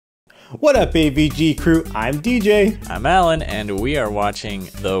What up, AvG crew? I'm DJ. I'm Alan, and we are watching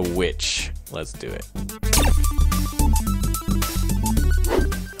The Witch. Let's do it.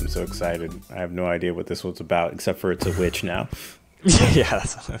 I'm so excited. I have no idea what this one's about, except for it's a witch now. Yeah,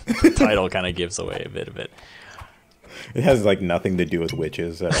 the title kind of gives away a bit of it. It has like nothing to do with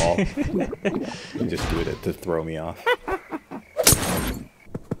witches at all. You just do it to throw me off.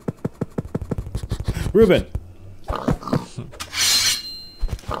 Ruben!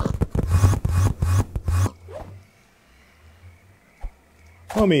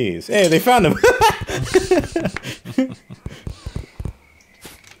 Homies! Hey, they found him!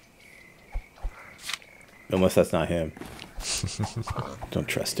 Unless that's not him. Don't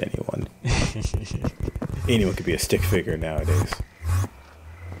trust anyone. Anyone could be a stick figure nowadays.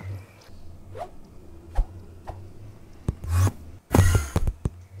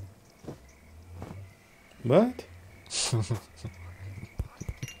 What?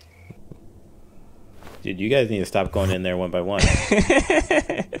 Dude, you guys need to stop going in there one by one.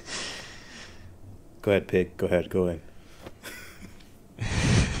 Go ahead, pig. Go ahead, go in.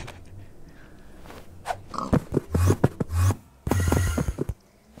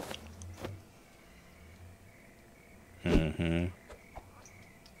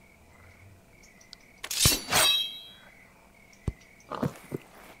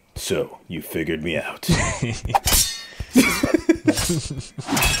 So, you figured me out.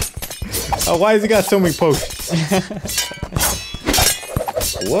 Oh, why has he got so many posts?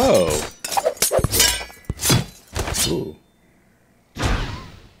 Whoa. Ooh.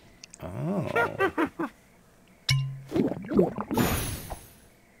 Oh.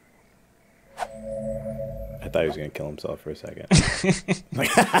 I thought he was going to kill himself for a second. Like,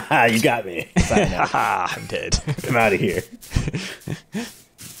 ha, you got me. I'm dead. Come out of here.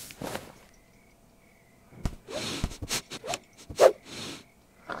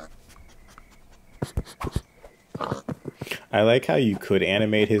 I like how you could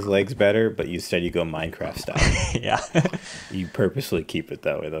animate his legs better, but instead you go Minecraft style. Yeah. You purposely keep it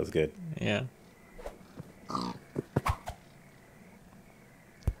that way. That was good. Yeah.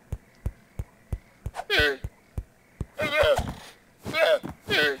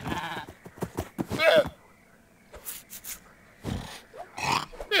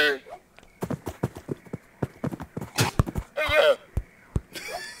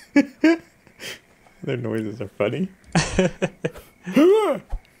 Their noises are funny.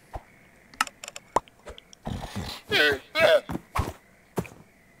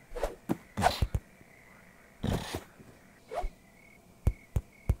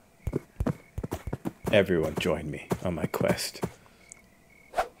 Everyone join me on my quest.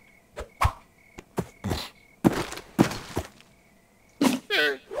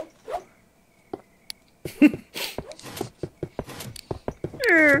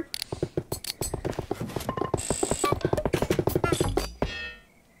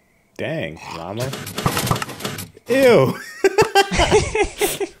 Dang, llama. Ew.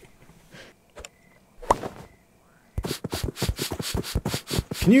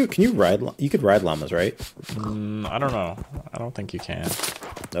 Can you ride? You could ride llamas, right? I don't know. I don't think you can.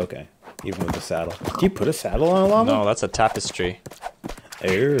 Okay. Even with the saddle. Can you put a saddle on a llama? No, that's a tapestry.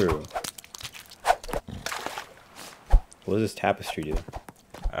 Ew. What does this tapestry do?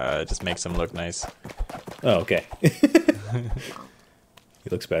 It just makes him look nice. Oh, okay. He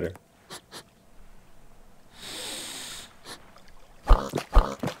looks better.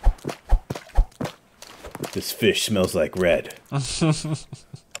 This fish smells like red.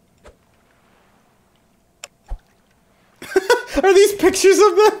 Are these pictures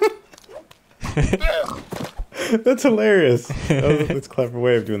of them? That's hilarious. That's a clever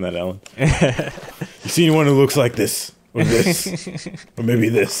way of doing that, Alan. You see anyone who looks like this? Or this? Or maybe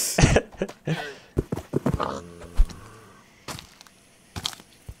this?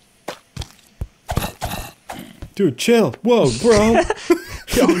 Dude, chill. Whoa, bro.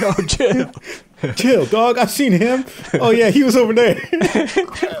 Yo, no, chill. Chill, dog. I've seen him. Oh, yeah, he was over there.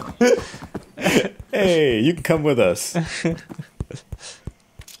 Hey, you can come with us.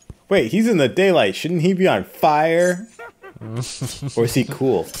 Wait, he's in the daylight. Shouldn't he be on fire? Or is he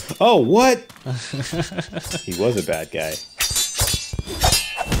cool? Oh, what? He was a bad guy.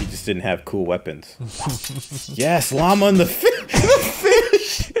 He just didn't have cool weapons. Yes, llama and the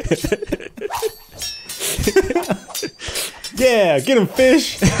fish. Yeah, get him,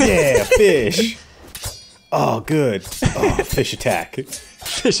 fish. Yeah, fish. Oh, good. Oh, fish attack.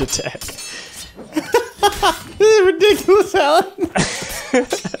 Fish attack. This is ridiculous, Alan.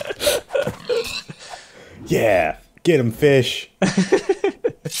 Yeah, get him, fish.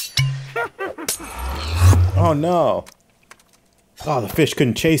 Oh no. Oh, the fish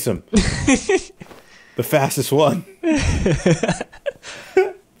couldn't chase him. The fastest one.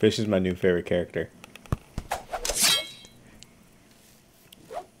 Fish is my new favorite character.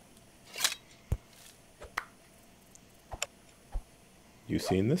 You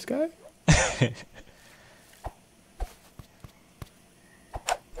seen this guy?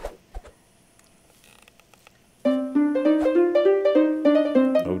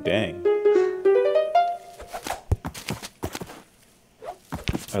 Oh, dang.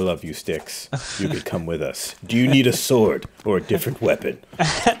 I love you, Sticks. You could come with us. Do you need a sword or a different weapon?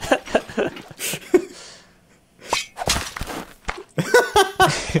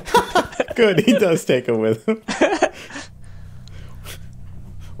 Good, he does take him with him.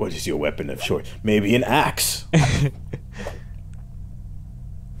 What is your weapon of choice? Maybe an axe.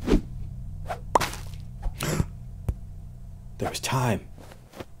 There was time.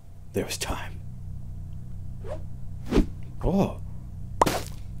 There was time. Oh.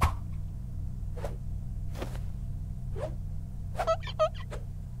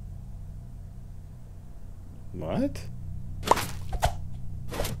 What?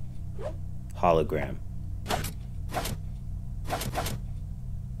 Hologram.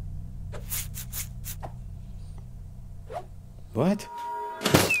 What?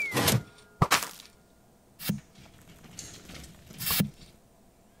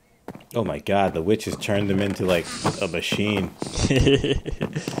 Oh my god, the witch has turned him into like a machine.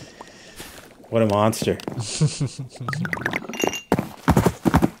 What a monster.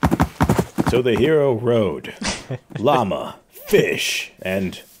 So the hero rode llama, fish,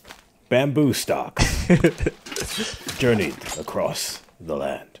 and bamboo stalks, journeyed across the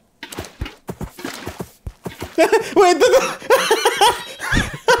land. Wait,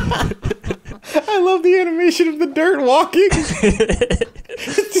 I love the animation of the dirt walking.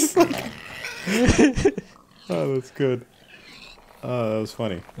 It's just like... Oh, that's good. Oh, that was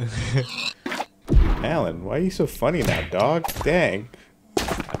funny. Alan, why are you so funny now, dog? Dang.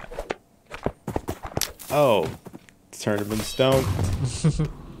 Oh, turned him into stone.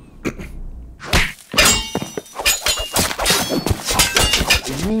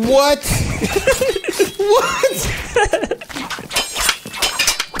 What? What?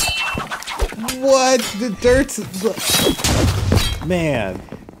 What? The dirt's... Man.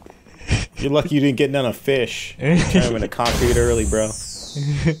 You're lucky you didn't get none of fish. Turn him into concrete early, bro.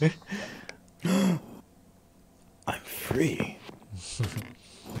 I'm free.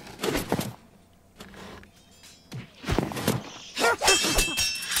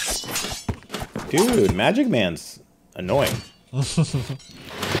 Dude, Magic Man's annoying. I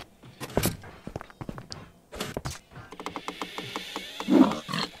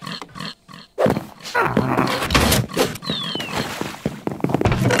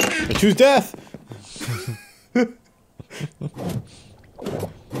choose death.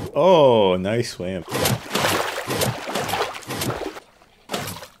 Oh, nice swim.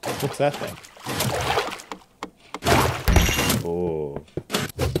 What's that thing? Oh.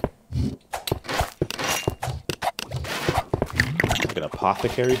 Like an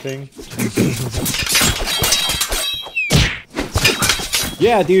apothecary thing?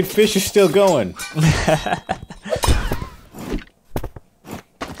 Yeah, dude, fish is still going.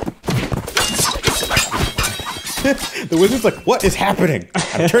 The wizard's like, what is happening?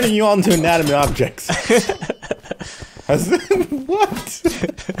 I'm turning you all into inanimate objects. What?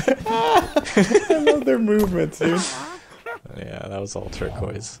 I love their movements, dude. Yeah, that was all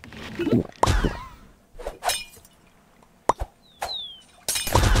turquoise.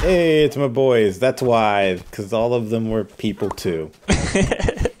 Hey, it's my boys. That's why, because all of them were people too.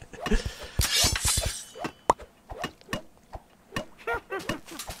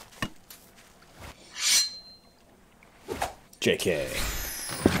 JK.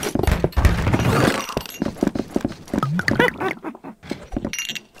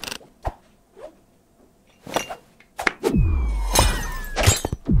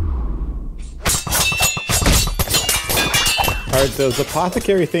 Are those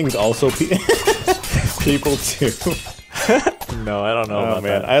apothecary things also people too? No, I don't know about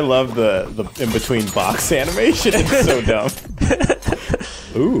man, that. I love the in-between box animation. It's so dumb.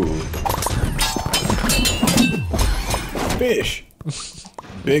 Ooh. Fish.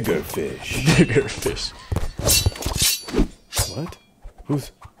 Bigger fish. Bigger fish. What?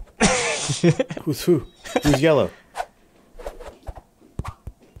 Who's who? Who's yellow?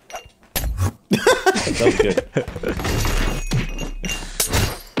 That was good.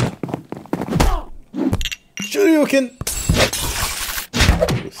 Shoryuken!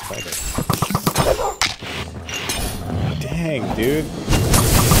 Ooh, spider. Dang, dude.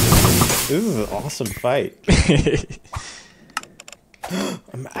 This is an awesome fight.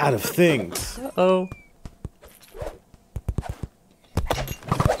 I'm out of things. Uh-oh.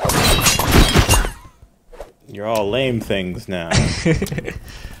 You're all lame things now.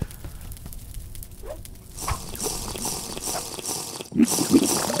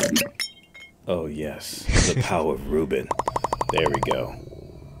 Oh yes, the power of Reuben. There we go.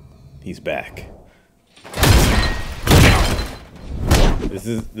 He's back. This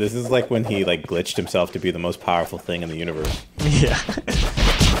is like when he like glitched himself to be the most powerful thing in the universe. Yeah.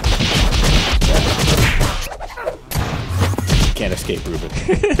 Can't escape Reuben.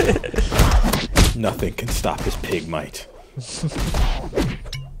 Nothing can stop his pig might.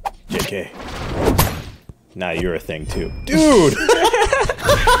 JK. Now you're a thing too. Dude!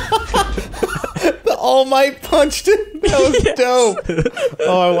 The All Might punched him! That was dope!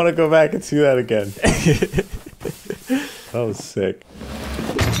 Oh, I want to go back and see that again. That was sick.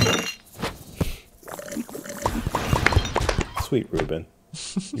 Sweet Reuben.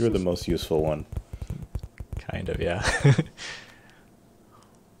 You're the most useful one. Kind of, yeah.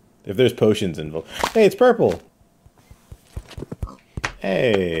 If there's potions involved. Hey, it's purple!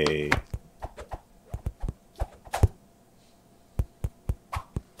 Hey!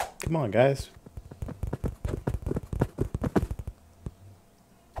 Come on, guys.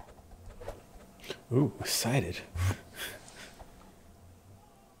 Ooh, excited.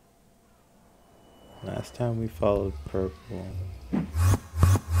 Last time we followed purple.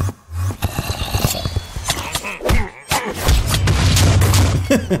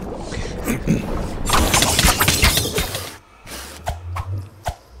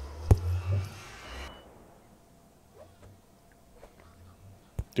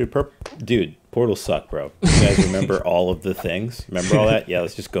 Dude, portals suck, bro. You guys remember all of the things? Remember all that? Yeah,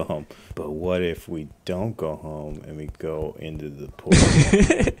 let's just go home. But what if we don't go home and we go into the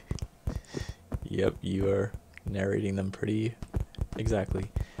portal? Yep, you are narrating them pretty exactly.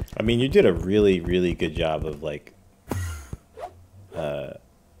 I mean, you did a really, really good job of like,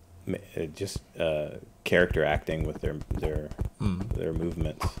 character acting with their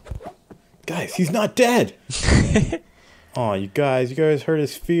movements. Guys, he's not dead. Oh, you guys hurt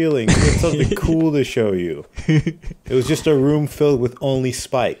his feelings. We had something cool to show you. It was just a room filled with only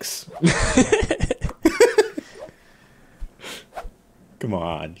spikes. Come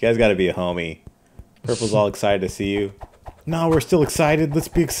on, you guys got to be a homie. Purple's all excited to see you. No, we're still excited. Let's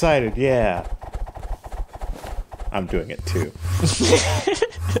be excited. Yeah. I'm doing it too.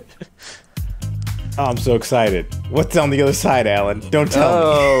 Oh, I'm so excited. What's on the other side, Alan? Don't tell me.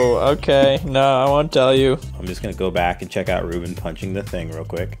 Oh, okay. No, I won't tell you. I'm just going to go back and check out Reuben punching the thing real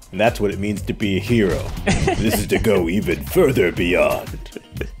quick. And that's what it means to be a hero. This is to go even further beyond.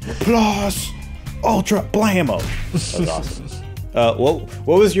 Plus, ultra blammo. That was awesome.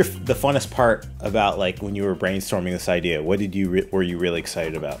 What was the funnest part about like when you were brainstorming this idea? What did were you really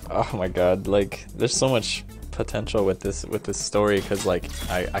excited about? Oh my god, like there's so much potential with this story because like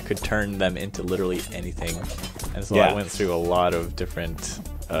I could turn them into literally anything, and so I went through a lot of different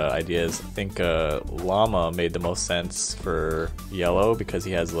ideas. I think llama made the most sense for yellow because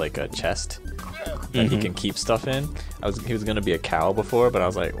he has like a chest that he can keep stuff in. He was gonna be a cow before, but I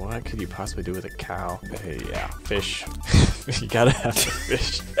was like, what could you possibly do with a cow? Yeah, fish. You gotta have the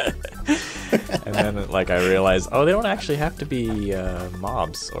fish. And then like I realized, oh, they don't actually have to be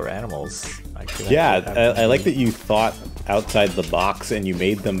mobs or animals. Yeah, I like that you thought outside the box and you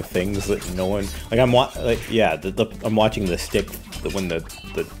made them things that no one like. I'm watching the stick when the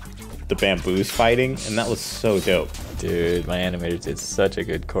bamboo's fighting, and that was so dope. Dude, my animators did such a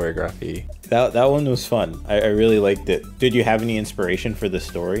good choreography. That one was fun. I really liked it. Did you have any inspiration for the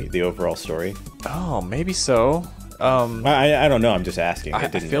story, the overall story? Oh, maybe so. I don't know. I'm just asking. I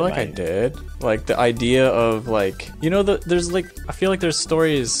feel like I did. Like the idea of like, you know, there's like, I feel like there's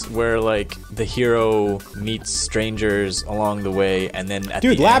stories where like the hero meets strangers along the way, and then at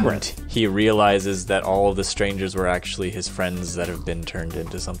the Labyrinth. end he realizes that all of the strangers were actually his friends that have been turned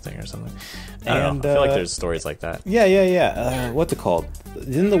into something or something. I don't know. I feel like there's stories like that. Yeah. What's it called?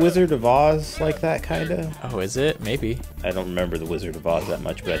 Isn't the Wizard of Oz like that kind of? Oh, is it? Maybe. I don't remember the Wizard of Oz that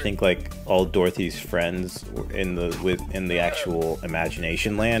much, but I think like all Dorothy's friends in the actual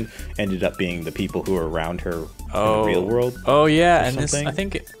imagination land ended up being the people who were around her in the real world. Oh yeah, and I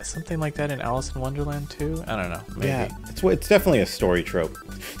think something like that in Alice in Wonderland too. I don't know. Maybe. Yeah, it's definitely a story trope.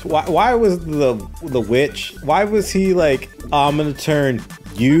 So why was the witch? Why was he like, I'm gonna turn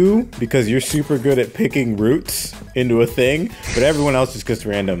you because you're super good at picking roots into a thing, but everyone else is just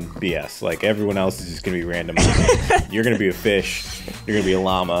random BS. Like everyone else is just gonna be random. You're gonna be a fish. You're gonna be a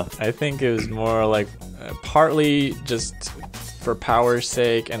llama. I think it was more like partly just for power's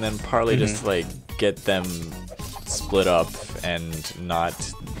sake, and then partly just like get them split up and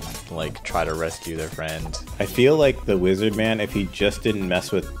not like try to rescue their friend. I feel like the Wizard Man, if he just didn't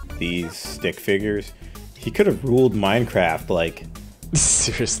mess with these stick figures, he could have ruled Minecraft. Like,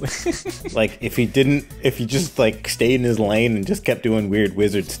 seriously. Like if he just like stayed in his lane and just kept doing weird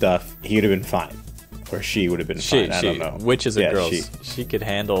wizard stuff, he would have been fine. Or she would have been fine. I don't know. Witches and girls. She could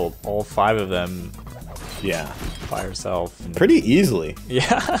handle all 5 of them. Yeah. By herself. Pretty easily.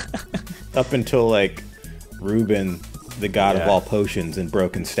 Yeah. Up until like Ruben, the god of all potions and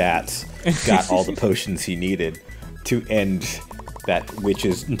broken stats, got all the potions he needed to end that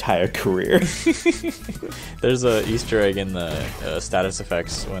witch's entire career. There's a Easter egg in the status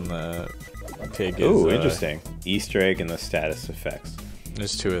effects when the pig is... Ooh, interesting. Easter egg in the status effects.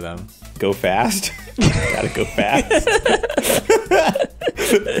 There's 2 of them. Go fast. Gotta go fast.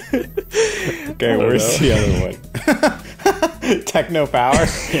 Okay, where's the other one? Techno power.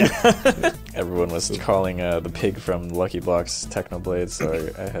 Yeah. Everyone was calling the pig from Lucky Block's Technoblade, so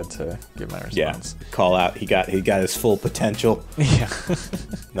I had to give my response. Yeah. Call out. He got his full potential. Yeah.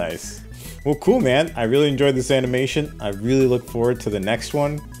 Nice. Well, cool, man. I really enjoyed this animation. I really look forward to the next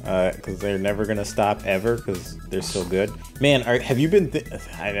one because they're never gonna stop ever because they're so good. Man, have you been?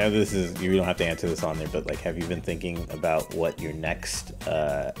 I know this is you don't have to answer this on there, but like, have you been thinking about what your next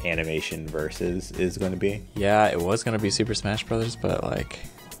animation versus is going to be? Yeah, it was gonna be Super Smash Brothers, but like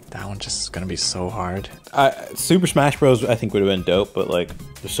that one just is gonna be so hard. Super Smash Bros. I think would have been dope, but like,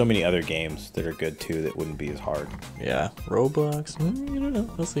 there's so many other games that are good too that wouldn't be as hard. Yeah, Roblox. I don't know.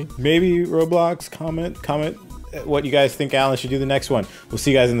 We'll see. Maybe Roblox. Comment what you guys think Alan should do the next one. We'll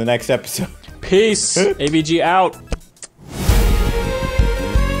see you guys in the next episode. Peace. AvG out.